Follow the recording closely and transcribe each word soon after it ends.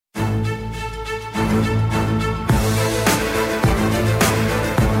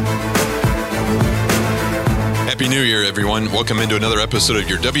New Year, everyone. Welcome into another episode of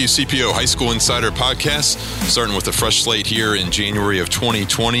your WCPO High School Insider Podcast, starting with a fresh slate here in January of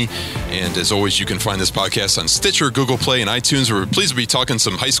 2020. And as always, you can find this podcast on Stitcher, Google Play, and iTunes. We're pleased to be talking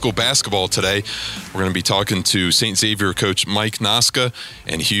some high school basketball today. We're going to be talking to St. Xavier coach Mike Noska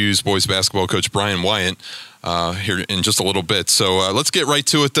and Hughes boys basketball coach Brian Wyatt here in just a little bit. So let's get right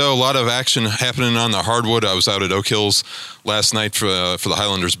to it, though. A lot of action happening on the hardwood. I was out at Oak Hills last night for the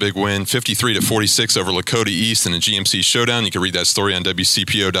Highlanders' big win, 53-46 over Lakota East in a GMC showdown. You can read that story on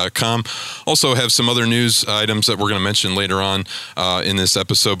WCPO.com. Also have some other news items that we're going to mention later on in this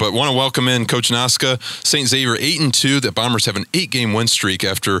episode. But want to welcome in Coach Noska. St. Xavier 8-2. The Bombers have an 8-game win streak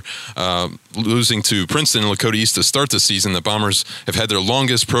after losing to Princeton and Lakota East to start the season. The Bombers have had their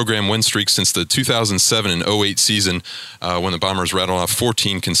longest program win streak since the 2007 and 08 season when the Bombers rattled off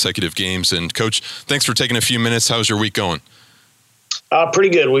 14 consecutive games. And Coach, thanks for taking a few minutes. How's your week going? Pretty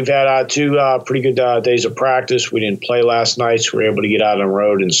good. We've had two pretty good days of practice. We didn't play last night, so we were able to get out on the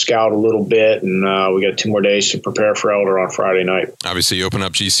road and scout a little bit. And we got 2 more days to prepare for Elder on Friday night. Obviously, you open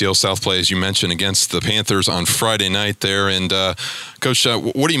up GCL South play, as you mentioned, against the Panthers on Friday night there. And, Coach,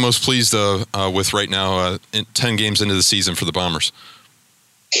 what are you most pleased with right now, 10 games into the season for the Bombers?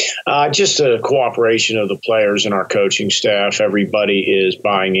 Just the cooperation of the players and our coaching staff. Everybody is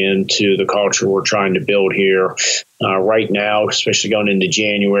buying into the culture we're trying to build here. Right now, especially going into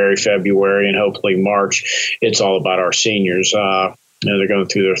January, February, and hopefully March, it's all about our seniors. They're going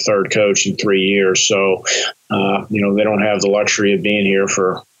through their third coach in 3 years. So, they don't have the luxury of being here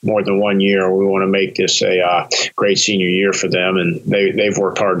for more than 1 year. We want to make this a great senior year for them, and they've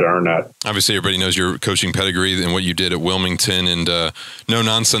worked hard to earn that. Obviously, everybody knows your coaching pedigree and what you did at Wilmington and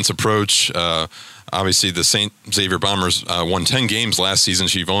no-nonsense approach. Obviously, the St. Xavier Bombers won 10 games last season.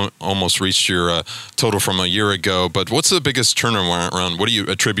 So you've almost reached your total from a year ago. But what's the biggest turnaround? What do you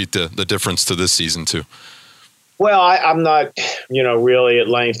attribute the difference to this season to? Well, I'm not, really at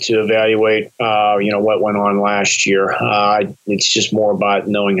length to evaluate, what went on last year. It's just more about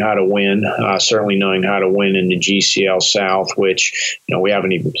knowing how to win, certainly knowing how to win in the GCL South, which, we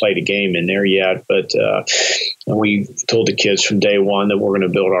haven't even played a game in there yet. But we told the kids from day one that we're going to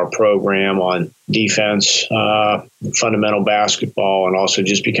build our program on defense, fundamental basketball, and also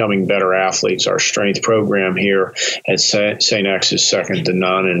just becoming better athletes. Our strength program here at St. X is second to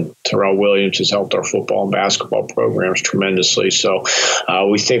none, and Terrell Williams has helped our football and basketball programs tremendously. So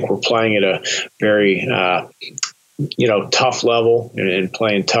we think we're playing at a very tough level and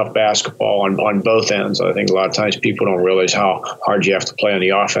playing tough basketball on both ends. I think a lot of times people don't realize how hard you have to play on the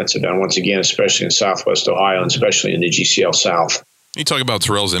offensive end, once again, especially in Southwest Ohio and especially in the GCL South. You talk about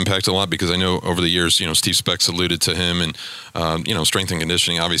Terrell's impact a lot because I know over the years, Steve Specs alluded to him and, strength and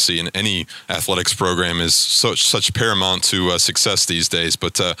conditioning, obviously, in any athletics program is such paramount to success these days.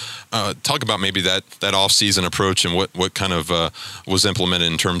 But talk about maybe that off-season approach and what kind of was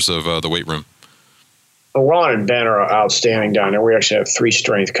implemented in terms of the weight room. Well, Ron and Ben are outstanding down there. We actually have 3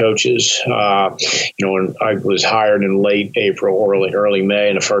 strength coaches. When I was hired in late April, early May,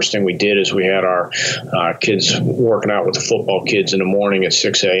 and the first thing we did is we had our kids working out with the football kids in the morning at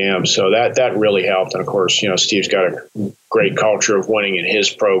 6 a.m. So that really helped. And, of course, Steve's got a great culture of winning in his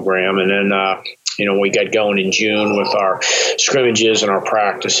program. And then, we got going in June with our scrimmages and our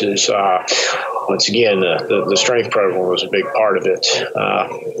practices. Once again, the strength program was a big part of it.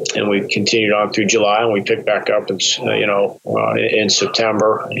 And we continued on through July, and we picked back up in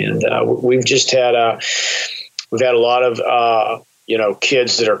September. And we've just had we've had a lot of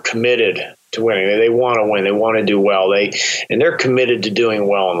kids that are committed to winning. They want to win. They want to do well. They're committed to doing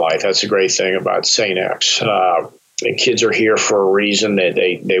well in life. That's a great thing about St. X. The kids are here for a reason.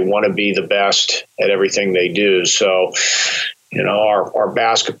 They want to be the best at everything they do. So, our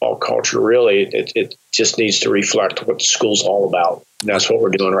basketball culture really it just needs to reflect what the school's all about. And that's what we're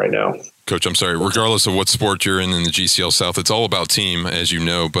doing right now. Coach, I'm sorry, regardless of what sport you're in the GCL South, it's all about team, as you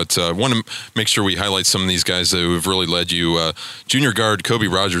know. But I want to make sure we highlight some of these guys who have really led you. Junior guard Kobe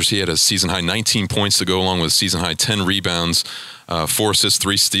Rogers, he had a season-high 19 points to go along with season-high 10 rebounds, 4 assists,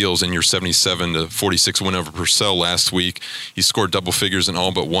 3 steals in your 77-46 win over Purcell last week. He scored double figures in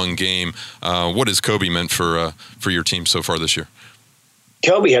all but one game. What has Kobe meant for your team so far this year?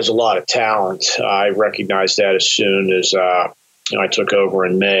 Kobe has a lot of talent. I recognized that as soon as I took over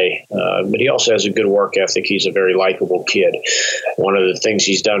in May. But he also has a good work ethic. He's a very likable kid. One of the things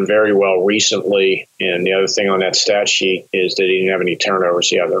he's done very well recently, and the other thing on that stat sheet, is that he didn't have any turnovers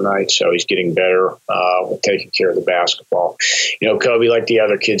the other night. So he's getting better with taking care of the basketball. Kobe, like the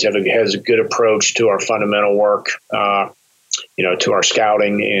other kids, has a good approach to our fundamental work. To our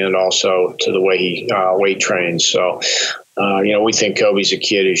scouting and also to the way he weight trains. So We think Kobe's a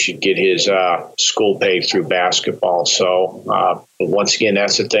kid who should get his school paid through basketball. So once again,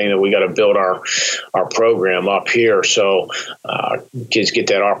 that's the thing that we got to build our program up here, so kids get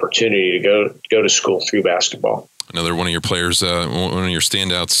that opportunity to go to school through basketball. Another one of your players, one of your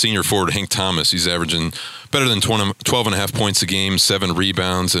standouts, senior forward Hank Thomas. He's averaging better than 12.5 points a game, 7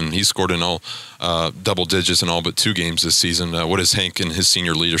 rebounds, and he scored in all double digits in all but 2 games this season. What has Hank and his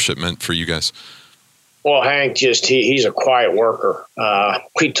senior leadership meant for you guys? Well, Hank, he's a quiet worker.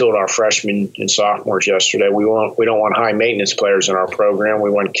 We told our freshmen and sophomores yesterday we don't want high maintenance players in our program.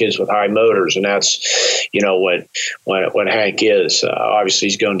 We want kids with high motors, and that's what Hank is. Obviously,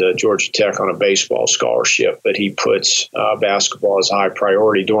 he's going to Georgia Tech on a baseball scholarship, but he puts basketball as a high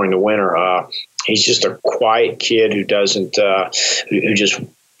priority during the winter. He's just a quiet kid who doesn't who just.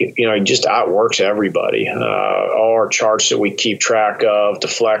 He just outworks everybody. All our charts that we keep track of,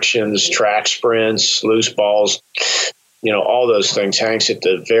 deflections, track sprints, loose balls, all those things. Hank's at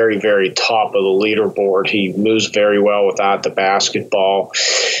the very, very top of the leaderboard. He moves very well without the basketball.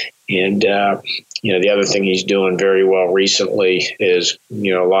 And, the other thing he's doing very well recently is, a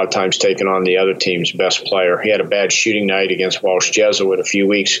lot of times taking on the other team's best player. He had a bad shooting night against Walsh Jesuit a few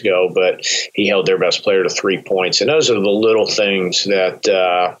weeks ago, but he held their best player to 3 points. And those are the little things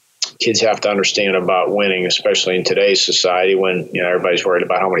that kids have to understand about winning, especially in today's society when everybody's worried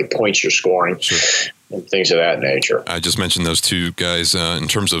about how many points you're scoring. Sure. And things of that nature. I just mentioned those 2 guys in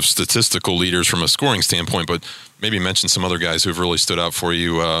terms of statistical leaders from a scoring standpoint, but maybe mention some other guys who've really stood out for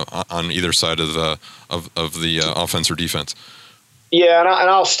you on either side of the offense or defense. Yeah, and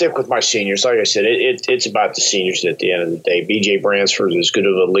I'll stick with my seniors. Like I said, it's about the seniors at the end of the day. BJ Bransford is as good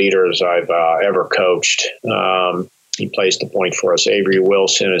of a leader as I've ever coached. He plays the point for us. Avery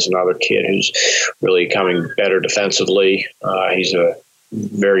Wilson is another kid who's really coming better defensively. He's a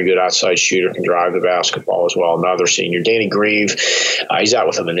very good outside shooter, can drive the basketball as well. Another senior, Danny Grieve, he's out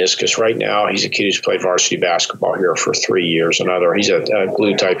with a meniscus right now. He's a kid who's played varsity basketball here for 3 years. He's a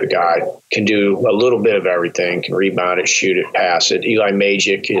glue type of guy, can do a little bit of everything, can rebound it, shoot it, pass it. Eli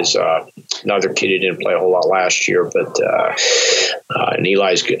Majic is another kid who didn't play a whole lot last year, but and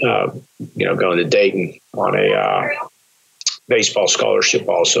Eli's going to Dayton on a baseball scholarship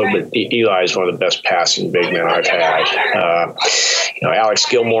also, but Eli is one of the best passing big men I've had. Alex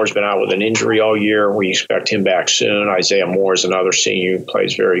Gilmore's been out with an injury all year. We expect him back soon. Isaiah Moore is another senior who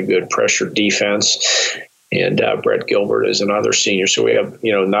plays very good pressure defense. And Brett Gilbert is another senior. So we have,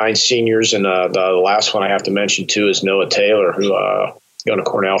 9 seniors. And the last one I have to mention, too, is Noah Taylor, who going to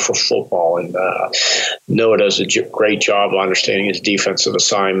Cornell for football. And Noah does a great job of understanding his defensive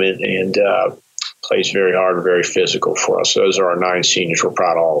assignment and plays very hard and very physical for us. Those are our 9 seniors. We're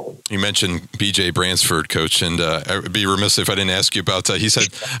proud of all of them. You mentioned BJ Bransford, Coach, and I would be remiss if I didn't ask you about he said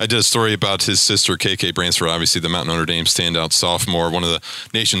I did a story about his sister, KK Bransford, obviously the Mount Notre Dame standout sophomore, one of the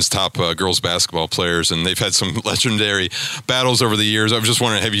nation's top girls basketball players, and they've had some legendary battles over the years. I was just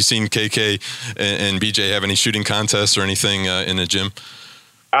wondering, have you seen KK and BJ have any shooting contests or anything in the gym?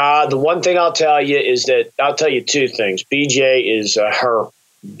 The one thing I'll tell you is that I'll tell you 2 things. BJ is her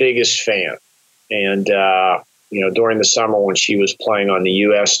biggest fan. And, during the summer when she was playing on the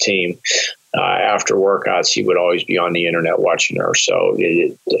U.S. team, after workouts, he would always be on the internet watching her. So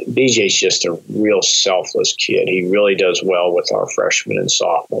BJ's just a real selfless kid. He really does well with our freshmen and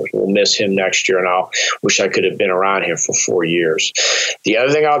sophomores. We'll miss him next year, and I wish I could have been around him for 4 years. The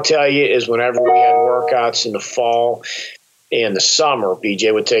other thing I'll tell you is whenever we had workouts in the fall and the summer,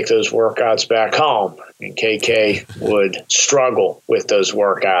 BJ would take those workouts back home. And KK would struggle with those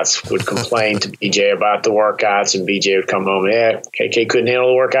workouts, would complain to BJ about the workouts, and BJ would come home, KK couldn't handle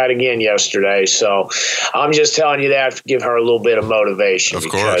the workout again yesterday. So I'm just telling you that to give her a little bit of motivation. Of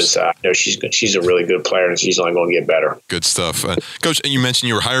course. Because she's a really good player, and she's only going to get better. Good stuff. Coach, you mentioned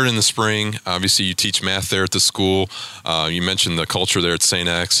you were hired in the spring. Obviously, you teach math there at the school. You mentioned the culture there at St.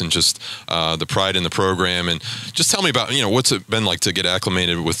 X and just the pride in the program. And just tell me about, what's it been like to get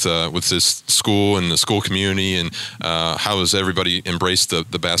acclimated with this school and the school community, and how has everybody embraced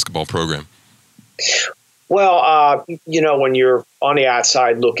the basketball program? Well, when you're on the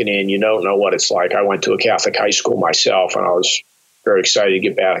outside looking in, you don't know what it's like. I went to a Catholic high school myself, and I was very excited to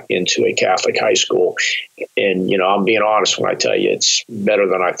get back into a Catholic high school. And, I'm being honest when I tell you it's better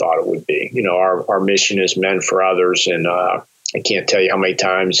than I thought it would be. Our mission is men for others, and I can't tell you how many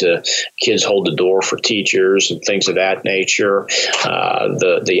times kids hold the door for teachers and things of that nature.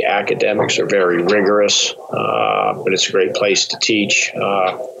 The academics are very rigorous, but it's a great place to teach.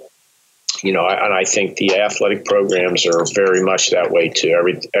 And I think the athletic programs are very much that way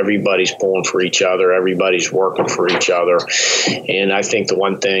too. Everybody's pulling for each other. Everybody's working for each other. And I think the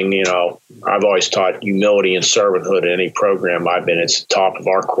one thing, I've always taught humility and servanthood in any program I've been. It's the top of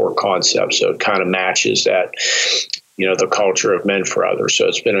our core concept. So it kind of matches that, the culture of men for others. So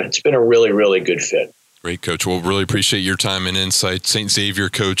it's been a really, really good fit. Great, Coach. Well, really appreciate your time and insight. St. Xavier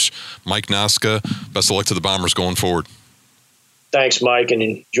coach Mike Noska, best of luck to the Bombers going forward. Thanks, Mike, and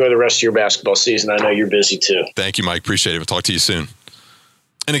enjoy the rest of your basketball season. I know you're busy too. Thank you, Mike. Appreciate it. We'll talk to you soon.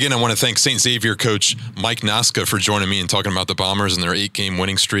 And again, I want to thank St. Xavier coach Mike Noska for joining me and talking about the Bombers and their 8-game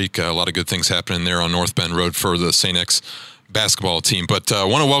winning streak. A lot of good things happening there on North Bend Road for the St. X basketball team. But I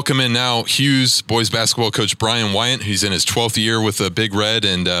want to welcome in now Hughes boys basketball coach Brian Wyatt. He's in his 12th year with the Big Red.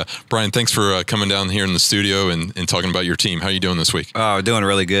 And Brian, thanks for coming down here in the studio and talking about your team. How are you doing this week? Oh, doing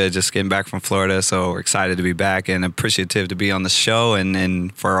really good. Just getting back from Florida, so we're excited to be back and appreciative to be on the show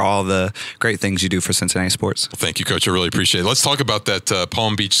and for all the great things you do for Cincinnati sports. Well, thank you, Coach. I really appreciate it. Let's talk about that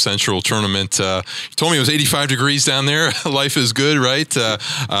Palm Beach Central tournament. You told me it was 85 degrees down there. Life is good, right?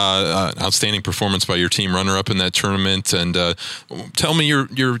 Outstanding performance by your team, runner-up in that tournament. And tell me your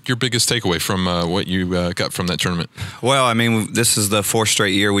biggest takeaway from what you got from that tournament. Well, I mean, this is the 4th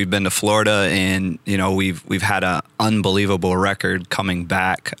straight year we've been to Florida, and we've had an unbelievable record coming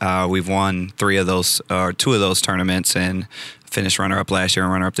back. We've won 2 of those tournaments and finished runner-up last year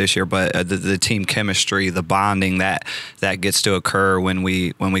and runner-up this year. But the team chemistry, the bonding that gets to occur when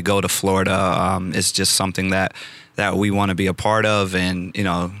we go to Florida is just something that we want to be a part of, and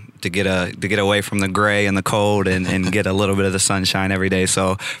to get away from the gray and the cold and get a little bit of the sunshine every day.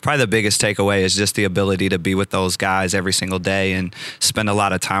 So probably the biggest takeaway is just the ability to be with those guys every single day and spend a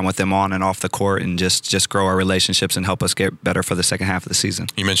lot of time with them on and off the court and just grow our relationships and help us get better for the second half of the season.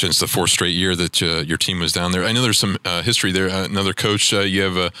 You mentioned it's the 4th straight year that your team was down there. I know there's some history there. Another coach, you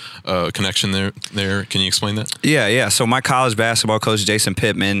have a connection there. Can you explain that? Yeah. So my college basketball coach, Jason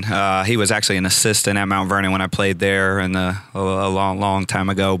Pittman, he was actually an assistant at Mount Vernon when I played there a long time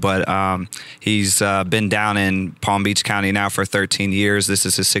ago. But he's been down in Palm Beach County now for 13 years. This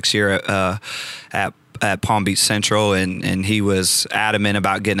is his 6th year at Palm Beach Central, and he was adamant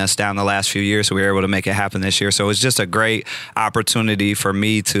about getting us down the last few years, so we were able to make it happen this year. So it was just a great opportunity for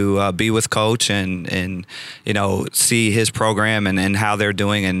me to be with Coach and see his program and how they're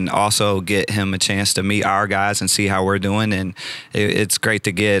doing, and also get him a chance to meet our guys and see how we're doing. And it's great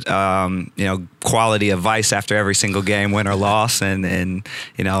to get quality advice after every single game, win or loss, and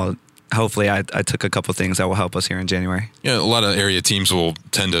hopefully I took a couple things that will help us here in January. Yeah, a lot of area teams will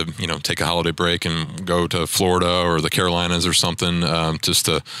tend to, take a holiday break and go to Florida or the Carolinas or something, just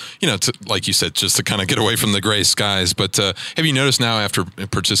to, like you said, just to kind of get away from the gray skies. But have you noticed now, after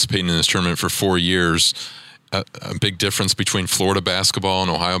participating in this tournament for 4 years, a big difference between Florida basketball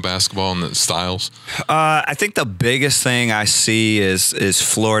and Ohio basketball and the styles? I think the biggest thing I see is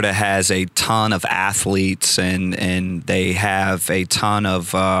Florida has a ton of athletes and they have a ton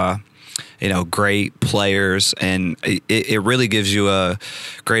of great players, and it really gives you a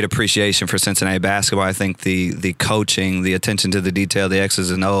great appreciation for Cincinnati basketball. I think the coaching, the attention to the detail, the X's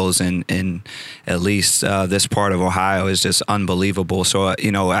and O's in at least this part of Ohio is just unbelievable. So,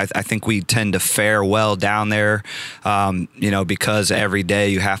 I think we tend to fare well down there, because every day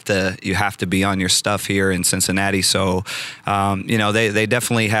you have to be on your stuff here in Cincinnati. So, they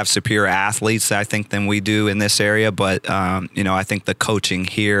definitely have superior athletes, I think, than we do in this area. But, I think the coaching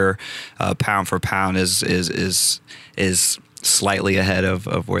here, pound for pound, is slightly ahead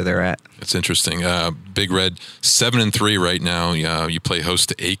of where they're at. It's interesting. Big Red 7-3 right now. You play host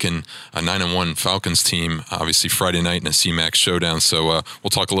to Aiken, a 9-1 Falcons team. Obviously Friday night in a CMAX showdown. So we'll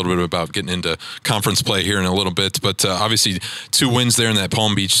talk a little bit about getting into conference play here in a little bit. But obviously 2 wins there in that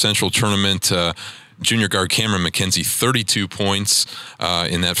Palm Beach Central tournament. Junior guard Cameron McKenzie, 32 points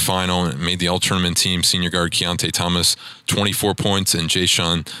in that final, and made the all-tournament team. Senior guard Keontae Thomas, 24 points, and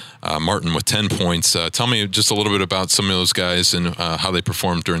Jayshawn Martin with 10 points. Tell me just a little bit about some of those guys and how they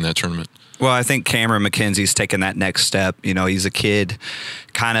performed during that tournament. Well, I think Cameron McKenzie's taken that next step. He's a kid,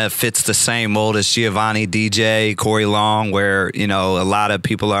 kind of fits the same mold as Giovanni, DJ, Corey Long, where, a lot of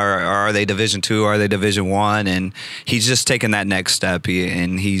people are they Division II, are they Division I? And he's just taken that next step.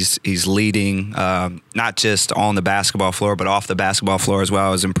 He's leading, not just on the basketball floor, but off the basketball floor as well. I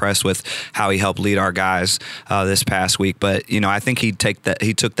was impressed with how he helped lead our guys this past week. But, I think he took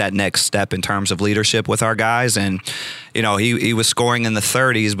that next step in terms of leadership with our guys. And, he was scoring in the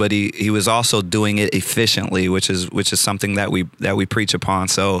 30s, but he was also doing it efficiently, which is something that we preach upon on.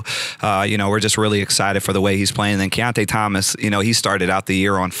 So, we're just really excited for the way he's playing. And then Keontae Thomas, he started out the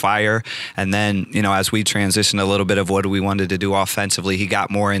year on fire. And then, as we transitioned a little bit of what we wanted to do offensively, he got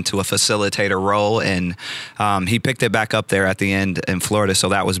more into a facilitator role, and he picked it back up there at the end in Florida. So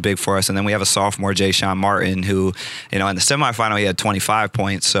that was big for us. And then we have a sophomore, Jayshawn Martin, who, in the semifinal, he had 25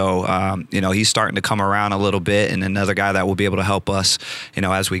 points. So, he's starting to come around a little bit, and another guy that will be able to help us,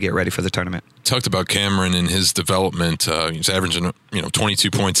 as we get ready for the tournament. Talked about Cameron and his development. He's averaging, 22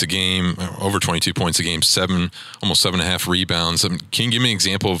 points a game, over 22 points a game, almost 7.5 rebounds. Can you give me an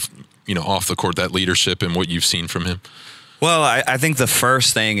example of, off the court, that leadership and what you've seen from him? Well, I think the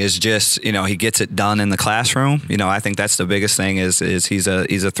first thing is just, he gets it done in the classroom. I think that's the biggest thing is he's a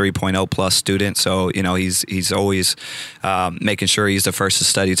 3.0 plus student. So, he's always making sure he's the first to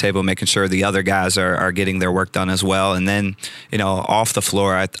study table, making sure the other guys are getting their work done as well. And then, off the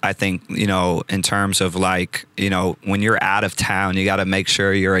floor, I think, in terms of like, when you're out of town, you got to make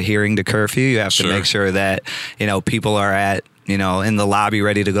sure you're adhering to curfew. You have to make sure that, people are at, in the lobby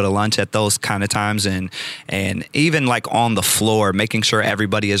ready to go to lunch at those kind of times, and even like on the floor, making sure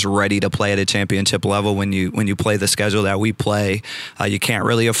everybody is ready to play at a championship level. When you play the schedule that we play, you can't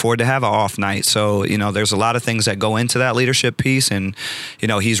really afford to have an off night. So, there's a lot of things that go into that leadership piece, and,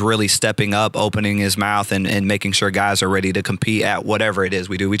 he's really stepping up, opening his mouth and making sure guys are ready to compete at whatever it is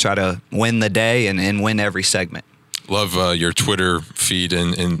we do. We try to win the day and win every segment. Love your Twitter feed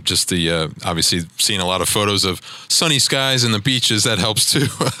and just the obviously seeing a lot of photos of sunny skies and the beaches. That helps too.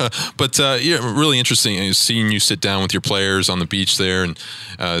 But really interesting seeing you sit down with your players on the beach there, and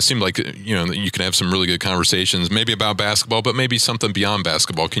it seemed like you can have some really good conversations, maybe about basketball, but maybe something beyond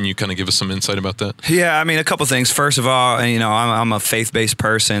basketball. Can you kind of give us some insight about that? Yeah, I mean, a couple things. First of all, I'm a faith-based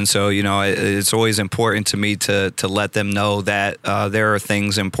person, so it's always important to me to let them know that there are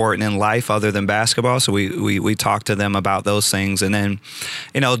things important in life other than basketball. So we talk to them about those things, and then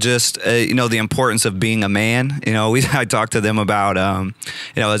the importance of being a man. I talk to them about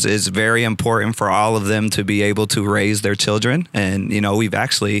it's very important for all of them to be able to raise their children, and we've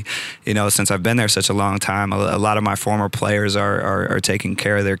actually since I've been there such a long time, a lot of my former players are taking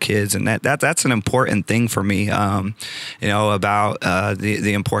care of their kids, and that's an important thing for me. About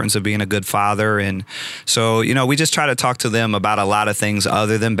the importance of being a good father, and so we just try to talk to them about a lot of things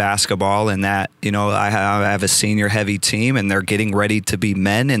other than basketball, and that I have a senior heavy team, and they're getting ready to be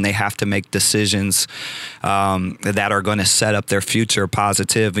men, and they have to make decisions that are going to set up their future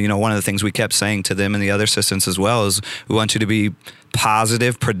positive. One of the things we kept saying to them and the other assistants as well is we want you to be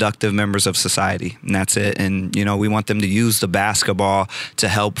positive, productive members of society, and that's it. And we want them to use the basketball to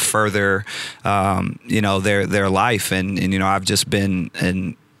help further their life, and I've just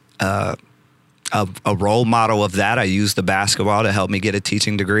been a role model of that. I use the basketball to help me get a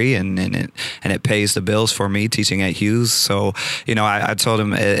teaching degree, and it pays the bills for me teaching at Hughes. So, I told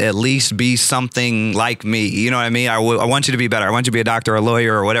him at least be something like me. You know what I mean? I want you to be better. I want you to be a doctor or a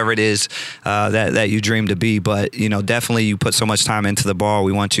lawyer or whatever it is that you dream to be. But, definitely you put so much time into the ball.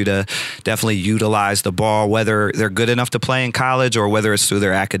 We want you to definitely utilize the ball, whether they're good enough to play in college or whether it's through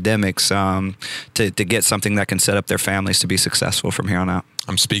their academics, to get something that can set up their families to be successful from here on out.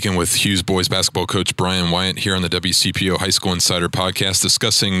 I'm speaking with Hughes boys basketball coach Brian Wyatt here on the WCPO High School Insider podcast,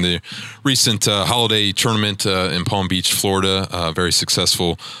 discussing the recent holiday tournament in Palm Beach, Florida. Very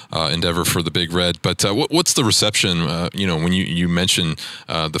successful endeavor for the Big Red. But what's the reception, when you mention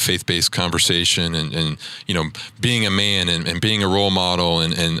the faith-based conversation and being a man and being a role model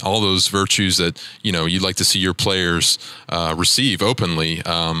and all those virtues that, you'd like to see your players receive openly.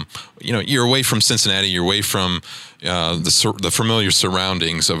 You're away from Cincinnati, you're away from the familiar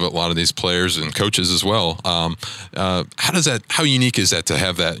surroundings of a lot of these players and coaches as well. How unique is that to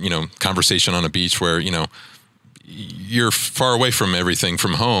have that, conversation on a beach where, you're far away from everything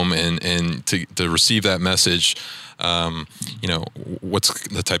from home and to receive that message, what's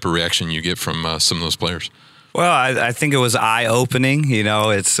the type of reaction you get from some of those players? Well, I think it was eye-opening.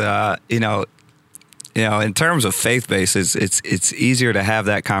 It's, in terms of faith-based, it's easier to have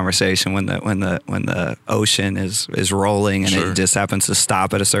that conversation when the ocean is rolling and It just happens to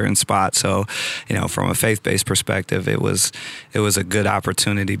stop at a certain spot. So, from a faith-based perspective, it was a good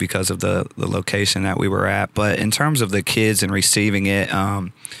opportunity because of the location that we were at. But in terms of the kids and receiving it,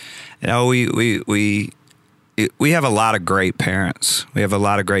 we have a lot of great parents. We have a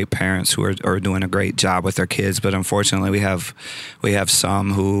lot of great parents who are doing a great job with their kids, but unfortunately, we have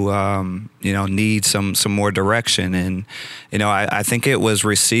some who need some more direction. And I think it was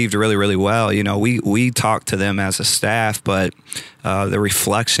received really, really well. We talked to them as a staff, but the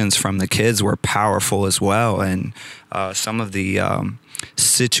reflections from the kids were powerful as well. And some of the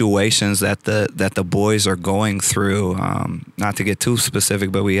situations that the boys are going through. Not to get too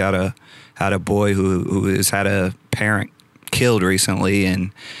specific, but we had a boy who has had a parent killed recently,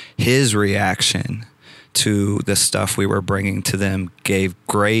 and his reaction to the stuff we were bringing to them gave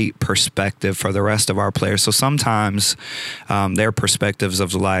great perspective for the rest of our players. So sometimes their perspectives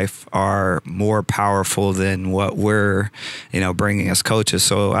of life are more powerful than what we're, bringing as coaches.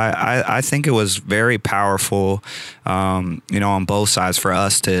 So I think it was very powerful, on both sides for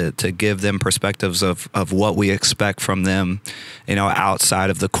us to give them perspectives of what we expect from them, outside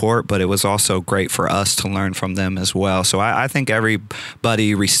of the court. But it was also great for us to learn from them as well. So I think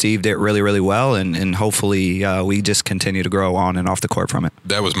everybody received it really, really well, and hopefully we just continue to grow on and off the court from it.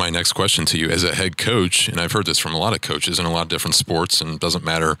 That was my next question to you. As a head coach, and I've heard this from a lot of coaches in a lot of different sports, and it doesn't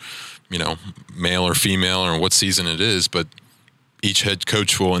matter, male or female or what season it is, but each head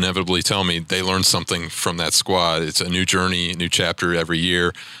coach will inevitably tell me they learned something from that squad. It's a new journey, a new chapter every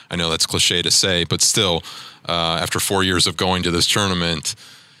year. I know that's cliche to say, but still, after 4 years of going to this tournament,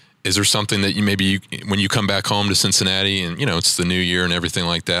 is there something that when you come back home to Cincinnati and, it's the new year and everything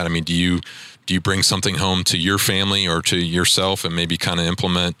like that, I mean, do you bring something home to your family or to yourself and maybe kind of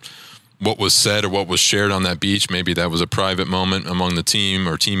implement what was said or what was shared on that beach? Maybe that was a private moment among the team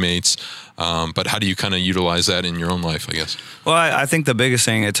or teammates. But how do you kind of utilize that in your own life, I guess? Well, I think the biggest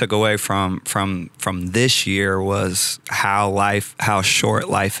thing it took away from this year was how short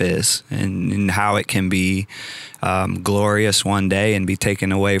life is, and how it can be glorious one day and be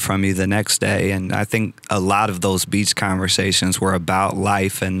taken away from you the next day. And I think a lot of those beach conversations were about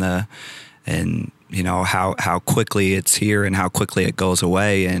life and how quickly it's here and how quickly it goes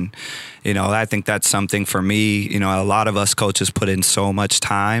away. And, I think that's something for me, a lot of us coaches put in so much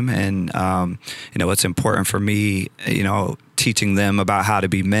time, and, what's important for me, teaching them about how to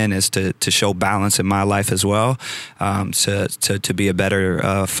be men is to show balance in my life as well, to be a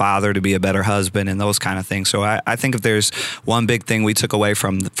better father, to be a better husband, and those kind of things. So I think if there's one big thing we took away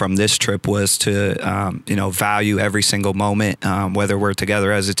from this trip was to value every single moment, whether we're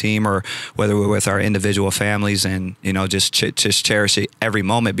together as a team or whether we're with our individual families, and just cherish every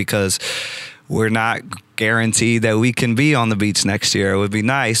moment, because we're not guaranteed that we can be on the beach next year. It would be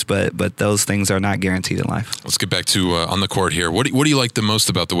nice, but those things are not guaranteed in life. Let's get back to on the court here. What do you like the most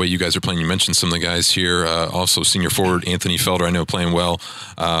about the way you guys are playing? You mentioned some of the guys here. Also, senior forward Anthony Felder, I know, playing well,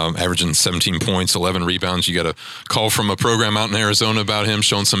 averaging 17 points, 11 rebounds. You got a call from a program out in Arizona about him,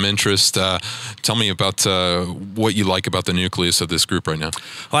 showing some interest. Tell me about what you like about the nucleus of this group right now.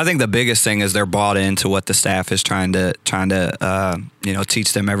 Well, I think the biggest thing is they're bought into what the staff is trying to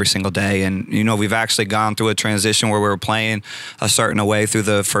teach them every single day. And we've actually gone through a transition where we were playing a certain way through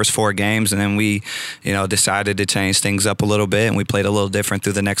the first 4 games, and then we decided to change things up a little bit, and we played a little different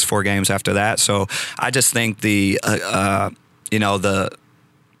through the next 4 games after that. So I just think the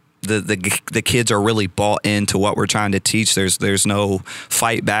kids are really bought into what we're trying to teach. There's no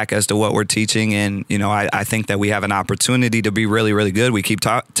fight back as to what we're teaching, and I think that we have an opportunity to be really, really good. We keep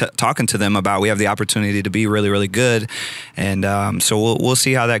talking to them about we have the opportunity to be really, really good, and so we'll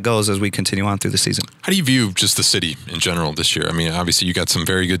see how that goes as we continue on through the season. How do you view just the city in general this year? I mean, obviously you got some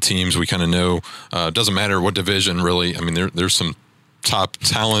very good teams. We kind of know it doesn't matter what division really. I mean, there's some top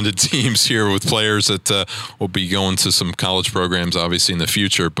talented teams here with players that will be going to some college programs obviously in the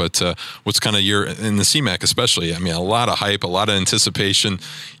future, but what's kind of in the CMAC especially, I mean, a lot of hype, a lot of anticipation,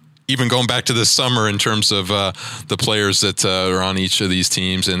 even going back to this summer in terms of the players that are on each of these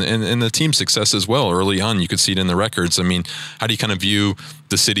teams and the team success as well. Early on, you could see it in the records. I mean, how do you kind of view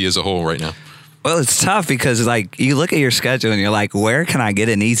the city as a whole right now? Well, it's tough because you look at your schedule and you're like, where can I get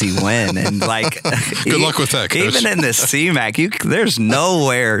an easy win? And good luck with that, Coach. Even in the CMAC, there's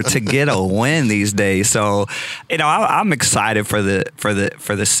nowhere to get a win these days. So, I'm excited for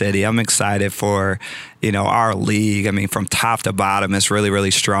the city. I'm excited for our league. I mean, from top to bottom, it's really, really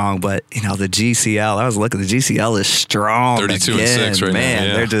strong. But the GCL, I was looking. The GCL is strong. 32-6 right man,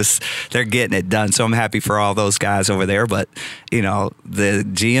 now. Yeah. They're getting it done. So I'm happy for all those guys over there. But the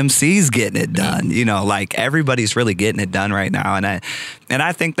GMC's getting it done. Everybody's really getting it done right now, and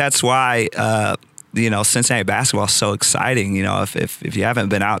I think that's why. Cincinnati basketball is so exciting. If you haven't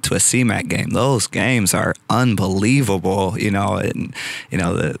been out to a CMAC game, those games are unbelievable. And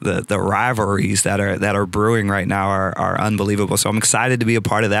the rivalries that are brewing right now are unbelievable. So I'm excited to be a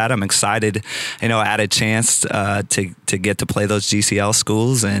part of that. I'm excited, at a chance to get to play those GCL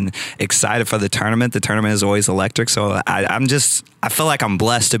schools, and excited for the tournament. The tournament is always electric. So I feel like I'm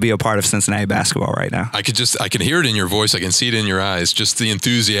blessed to be a part of Cincinnati basketball right now. I can hear it in your voice. I can see it in your eyes. Just the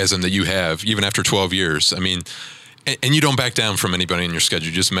enthusiasm that you have, even after 12 years. I mean, And you don't back down from anybody in your schedule.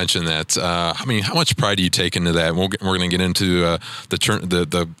 You just mentioned that. I mean, how much pride do you take into that? We're going to get into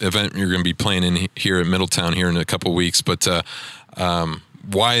the event you're going to be playing in here at Middletown here in a couple of weeks. But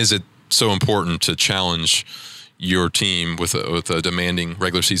why is it so important to challenge your team with a demanding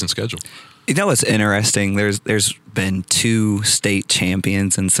regular season schedule? You know what's interesting? There's been 2 state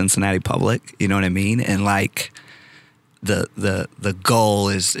champions in Cincinnati Public. You know what I mean? And like the goal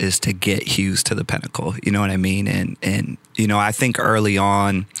is to get Hughes to the pinnacle. You know what I mean? And you know, I think early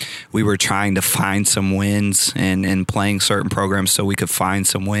on we were trying to find some wins and playing certain programs so we could find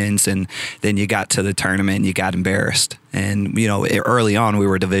some wins. And then you got to the tournament and you got embarrassed. And, you know, early on we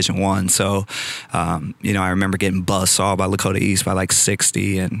were Division I. So, you know, I remember getting buzzsawed by Lakota East by like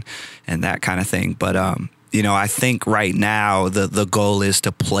 60 and that kind of thing. But, you know, I think right now the goal is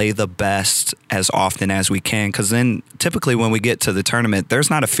to play the best as often as we can, because then typically when we get to the tournament, there's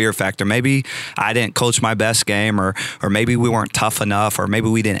not a fear factor. Maybe I didn't coach my best game, or maybe we weren't tough enough, or maybe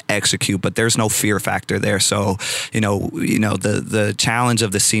we didn't execute, but there's no fear factor there. So, you know, the challenge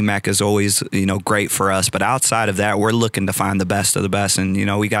of the CMAC is always, you know, great for us. But outside of that, we're looking to find the best of the best. And, you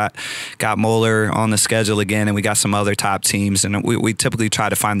know, we got Moeller on the schedule again, and we got some other top teams. And we typically try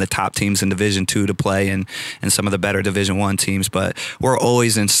to find the top teams in Division II to play and some of the better Division I teams. But we're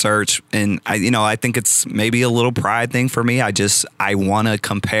always in search. And, I think it's maybe a little pride thing for me. I want to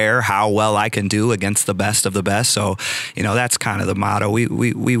compare how well I can do against the best of the best. So, you know, that's kind of the motto.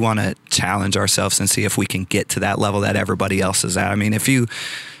 We want to challenge ourselves and see if we can get to that level that everybody else is at. I mean, if you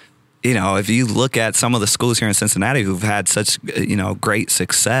look at some of the schools here in Cincinnati who've had such, you know, great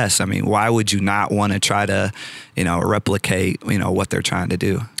success, I mean, why would you not want to try to, you know, replicate, you know, what they're trying to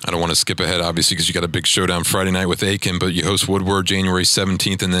do? I don't want to skip ahead, obviously, because you got a big showdown Friday night with Aiken, but you host Woodward January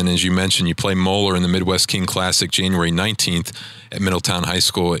 17th, and then, as you mentioned, you play Moeller in the Midwest King Classic January 19th at Middletown High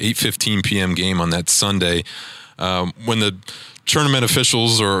School, 8:15 p.m. game on that Sunday. When the tournament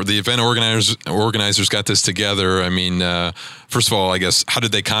officials or the event organizers got this together, I mean, first of all, I guess, how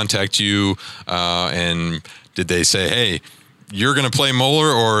did they contact you? And did they say, hey, you're going to play Moeller,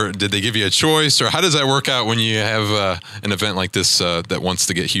 or did they give you a choice? Or how does that work out when you have an event like this that wants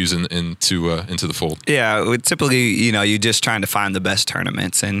to get Hughes into the fold? Yeah, typically, you know, you're just trying to find the best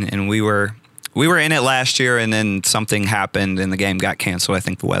tournaments. And we were in it last year, and then something happened and the game got canceled. I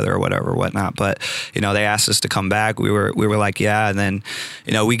think the weather or whatnot. But, you know, they asked us to come back. We were like, yeah. And then,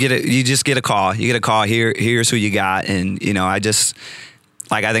 you know, you just get a call. You get a call. Here's who you got. And, you know, I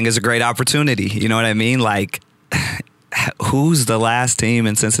think it's a great opportunity. You know what I mean? Like, who's the last team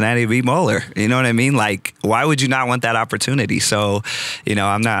in Cincinnati to beat Moeller? You know what I mean? Like, why would you not want that opportunity? So, you know,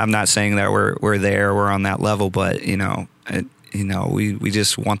 I'm not saying that we're on that level, but, you know, we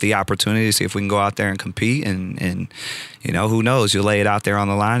just want the opportunity to see if we can go out there and compete, and you know, who knows? You lay it out there on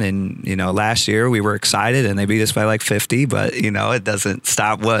the line. And, you know, last year we were excited and they beat us by like 50, but, you know, it doesn't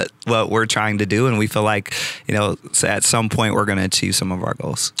stop what we're trying to do. And we feel like, you know, at some point we're going to achieve some of our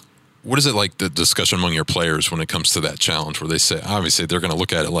goals. What is it like, the discussion among your players when it comes to that challenge, where they say, obviously they're going to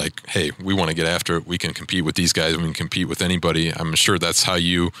look at it like, hey, we want to get after it. We can compete with these guys. We can compete with anybody. I'm sure that's how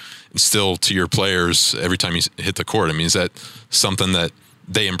you instill to your players every time you hit the court. I mean, is that something that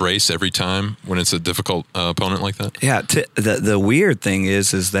they embrace every time when it's a difficult opponent like that? Yeah. The weird thing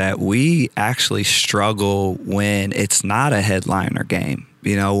is that we actually struggle when it's not a headliner game.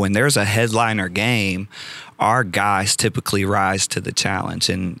 You know, when there's a headliner game, our guys typically rise to the challenge.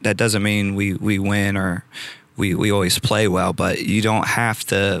 And that doesn't mean we win or we always play well, but you don't have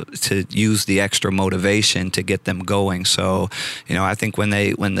to use the extra motivation to get them going. So, you know, I think when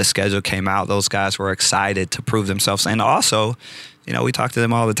the schedule came out, those guys were excited to prove themselves. And also, you know, we talk to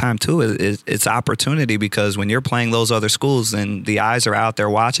them all the time too. It's opportunity, because when you're playing those other schools, then the eyes are out there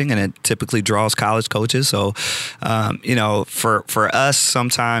watching, and it typically draws college coaches. So, you know, for us,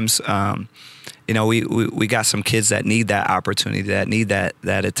 sometimes, you know, we got some kids that need that opportunity, that need that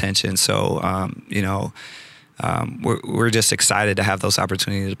attention. So, you know, we're just excited to have those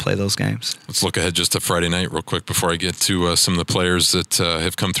opportunities to play those games. Let's look ahead just to Friday night real quick before I get to some of the players that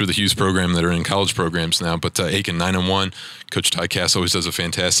have come through the Hughes program that are in college programs now. But Aiken 9-1, Coach Ty Cass always does a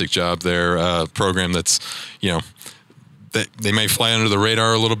fantastic job there. Program that's, you know, they may fly under the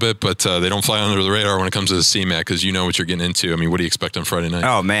radar a little bit, but they don't fly under the radar when it comes to the CMAC, because you know what you're getting into. I mean, what do you expect on Friday night?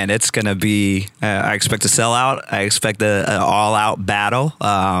 Oh, man, it's going to be I expect a sellout. I expect an all-out battle.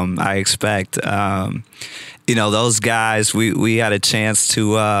 I expect you know, those guys, we had a chance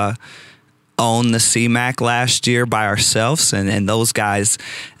to owned the CMAC last year by ourselves, and those guys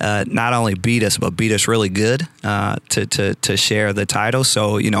not only beat us, but beat us really good to share the title.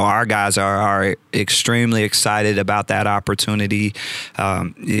 So, our guys are extremely excited about that opportunity.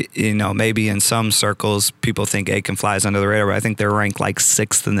 Maybe in some circles, people think Aiken flies under the radar, but I think they're ranked like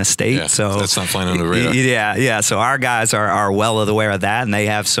 6th in the state. Yeah, so that's not flying under the radar. Yeah. So our guys are well aware of that, and they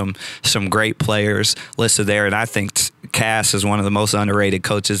have some great players listed there. And I think Cass is one of the most underrated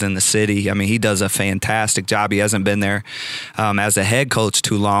coaches in the city. I mean, he does a fantastic job. He hasn't been there as a head coach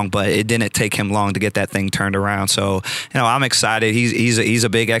too long, but it didn't take him long to get that thing turned around. So, I'm excited. He's a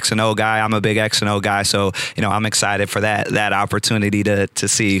big X&O guy. I'm a big X&O guy. So, I'm excited for that opportunity to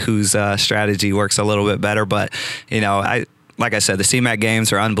see whose strategy works a little bit better. But, like I said, the CMAC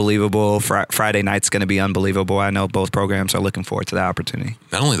games are unbelievable. Friday night's going to be unbelievable. I know both programs are looking forward to that opportunity.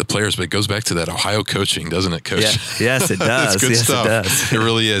 Not only the players, but it goes back to that Ohio coaching, doesn't it, Coach? Yeah. Yes, it does. It's good stuff. It does. It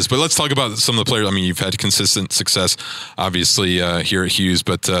really is. But let's talk about some of the players. I mean, you've had consistent success, obviously, here at Hughes,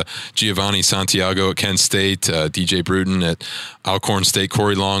 but Giovanni Santiago at Kent State, DJ Bruton at Alcorn State,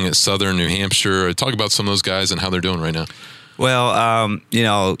 Corey Long at Southern New Hampshire. Talk about some of those guys and how they're doing right now. Well,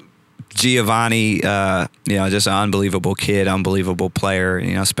 Giovanni, just an unbelievable kid, unbelievable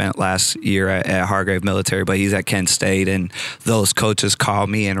player. Spent last year at Hargrave Military, but he's at Kent State, and those coaches call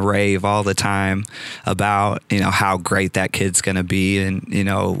me and rave all the time about how great that kid's going to be. And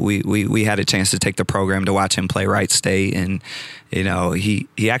we had a chance to take the program to watch him play Wright State, and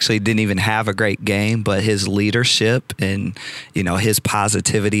he actually didn't even have a great game, but his leadership and his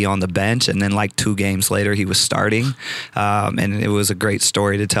positivity on the bench, and then like 2 games later he was starting, and it was a great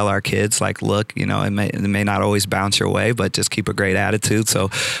story to tell our kids. Like, look, it may not always bounce your way, but just keep a great attitude.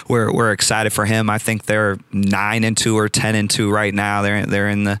 So we're excited for him. I think they're 9-2 or 10-2 right now. They're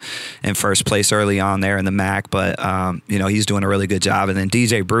in first place early on there in the MAC, but he's doing a really good job. And then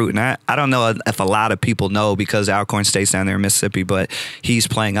DJ Bruton, I don't know if a lot of people know because Alcorn State's down there in Mississippi, but he's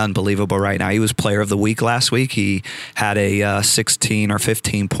playing unbelievable right now. He was Player of the Week last week. He had a 16 or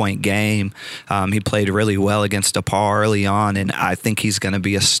 15 point game. He played really well against DePaul early on, and I think he's going to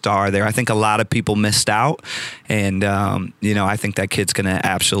be a star there. I think a lot of people missed out, and I think that kid's going to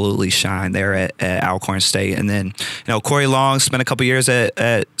absolutely shine there at Alcorn State. And then Corey Long spent a couple years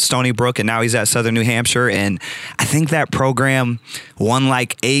at Stony Brook, and now he's at Southern New Hampshire, and I think that program won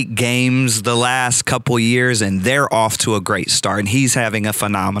like 8 games the last couple years, and they're off to a great start, and he's having a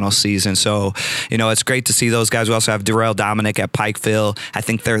phenomenal season. So it's great to see those guys. We also have Darrell Dominic at Pikeville. I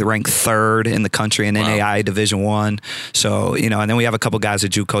think they're ranked 3rd in the country in NAIA Division I. So and then we have a couple guys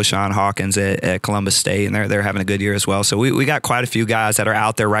at JUCO, Sean Hawkins at Columbus State, and they're having a good year as well. So we got quite a few guys that are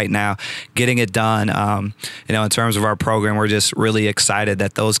out there right now getting it done. In terms of our program, we're just really excited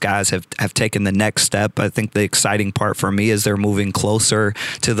that those guys have taken the next step. I think the exciting part for me is they're moving closer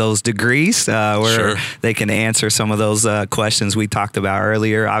to those degrees where they can answer some of those questions we talked about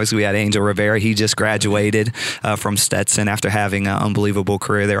earlier. Obviously, we had Angel Rivera. He just graduated from Stetson after having an unbelievable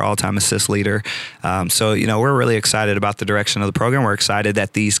career there, all-time assist leader. So we're really excited about the direction of the program. We're excited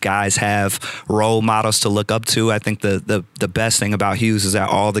that these guys have role models to look up to. I think the best thing about Hughes is that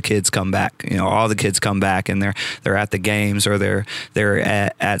all the kids come back. All the kids come back, and they're at the games, or they're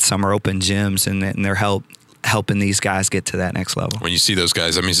at summer open gyms, and they're helping these guys get to that next level. When you see those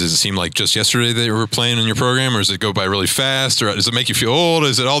guys, I mean, does it seem like just yesterday they were playing in your program, or does it go by really fast, or does it make you feel old?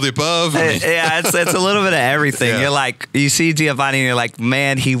 Is it all the above? Yeah, it's a little bit of everything. Yeah. You're like, you see Giovanni and you're like,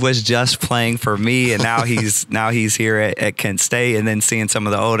 man, he was just playing for me, and now he's here at Kent State. And then seeing some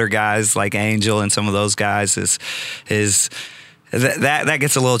of the older guys like Angel and some of those guys is that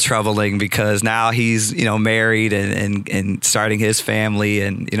gets a little troubling, because now he's married and starting his family,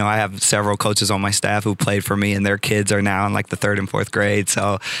 and I have several coaches on my staff who played for me, and their kids are now in like the 3rd and 4th grade.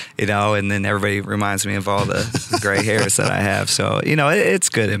 So and then everybody reminds me of all the gray hairs that I have. So it's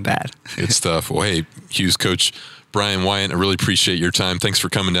good and bad. Good stuff. Well, hey, Hughes coach Brian Wyatt, I really appreciate your time. Thanks for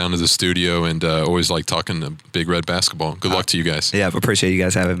coming down to the studio, and always like talking to Big Red basketball. Good luck to you guys. Yeah, I appreciate you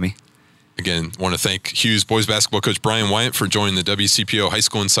guys having me. Again, want to thank Hughes boys basketball coach Brian Wyatt for joining the WCPO High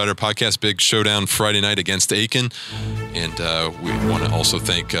School Insider Podcast. Big showdown Friday night against Aiken. And we want to also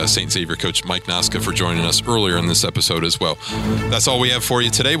thank St. Xavier coach Mike Noska for joining us earlier in this episode as well. That's all we have for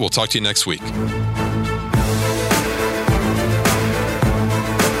you today. We'll talk to you next week.